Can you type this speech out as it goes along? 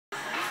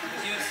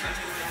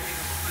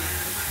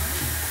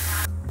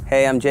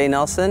Hey, I'm Jay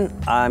Nelson.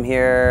 I'm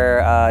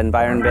here in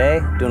Byron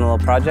Bay doing a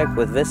little project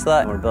with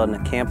Vissla, and we're building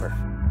a camper.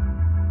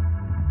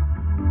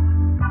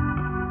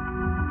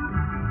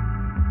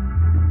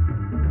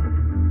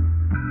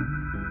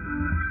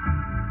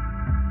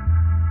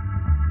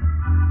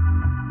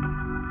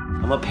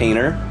 I'm a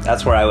painter.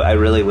 That's where I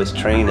really was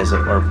trained as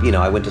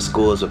I went to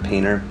school as a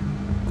painter.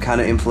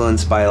 Kind of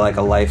influenced by like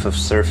a life of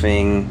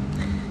surfing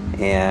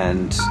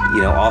and,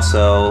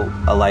 also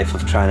a life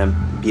of trying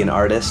to be an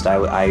artist.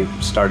 I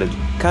started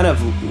kind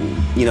of,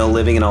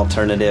 living in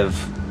alternative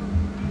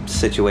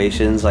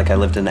situations. Like I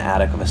lived in the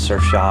attic of a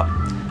surf shop,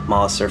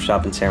 Mossop surf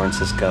shop in San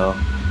Francisco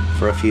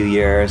for a few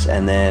years.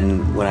 And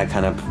then when I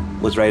kind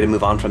of was ready to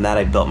move on from that,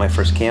 I built my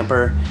first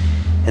camper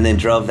and then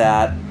drove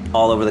that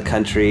all over the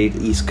country,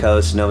 East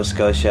Coast, Nova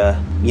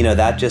Scotia.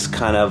 That just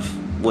kind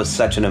of was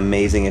such an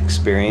amazing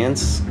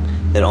experience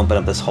that opened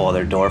up this whole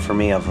other door for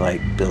me of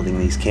like building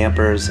these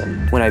campers.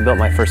 And when I built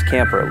my first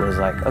camper, it was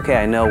like, okay,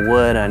 I know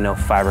wood, I know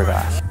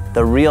fiberglass.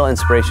 The real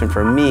inspiration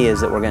for me is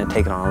that we're gonna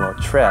take it on a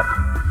little trip.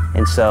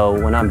 And so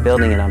when I'm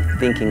building it, I'm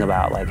thinking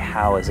about like,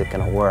 how is it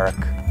gonna work,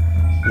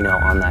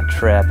 on that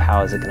trip?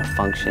 How is it gonna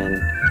function?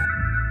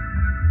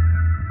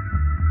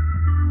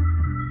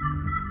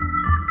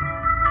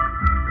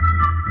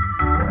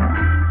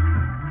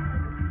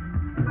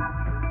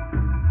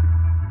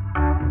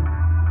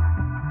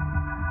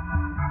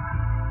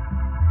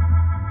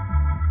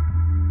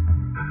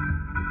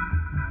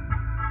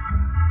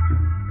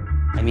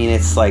 I mean,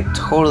 it's like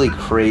totally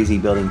crazy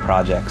building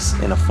projects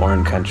in a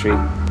foreign country.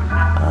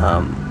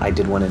 I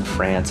did one in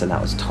France and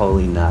that was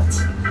totally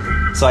nuts.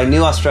 So I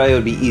knew Australia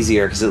would be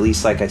easier because at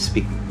least like I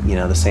speak,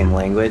 the same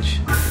language.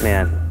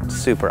 Man,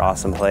 super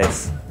awesome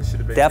place.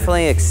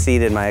 Definitely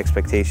exceeded my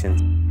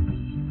expectations.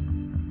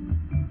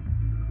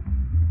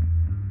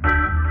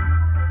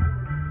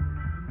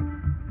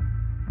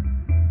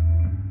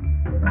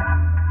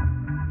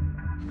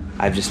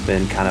 I've just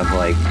been kind of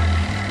like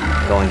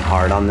going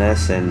hard on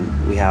this,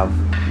 and we have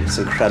this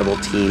incredible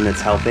team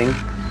that's helping.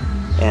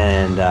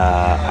 And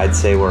I'd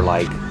say we're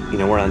like,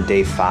 we're on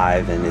day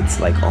 5 and it's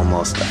like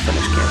almost a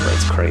finished camper.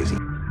 It's crazy.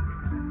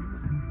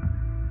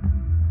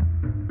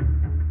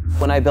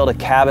 When I build a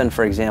cabin,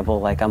 for example,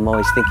 like I'm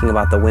always thinking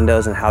about the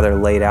windows and how they're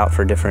laid out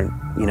for different,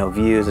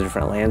 views, a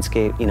different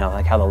landscape,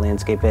 like how the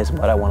landscape is,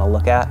 what I want to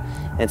look at.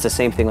 And it's the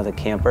same thing with a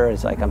camper.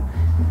 It's like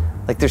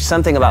there's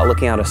something about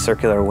looking out a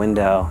circular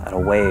window at a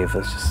wave.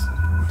 It's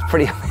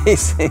pretty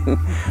amazing.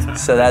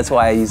 So that's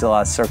why I use a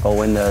lot of circle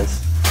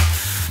windows.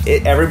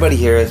 Everybody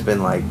here has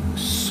been like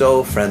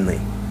so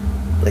friendly,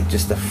 like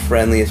just the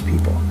friendliest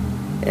people.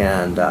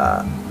 And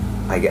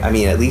I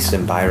mean, at least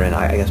in Byron,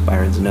 I guess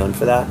Byron's known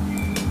for that.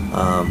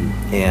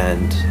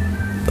 And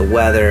the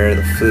weather,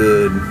 the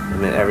food, I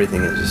mean,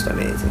 everything is just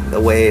amazing.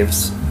 The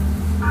waves,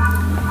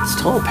 it's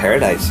total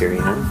paradise here,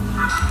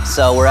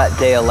 So we're at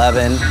day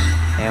 11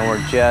 and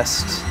we're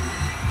just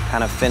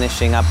kind of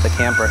finishing up the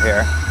camper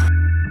here.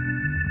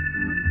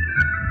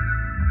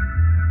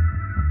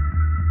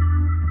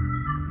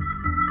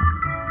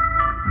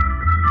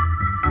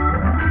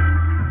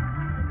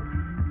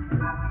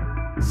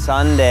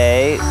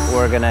 Sunday,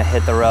 we're gonna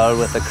hit the road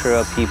with a crew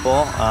of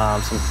people,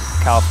 some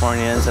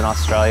Californians and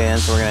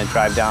Australians. We're gonna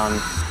drive down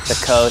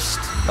the coast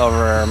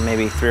over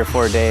maybe 3 or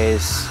 4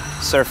 days,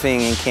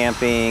 surfing and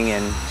camping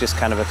and just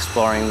kind of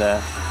exploring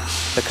the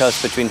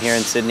coast between here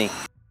and Syndey.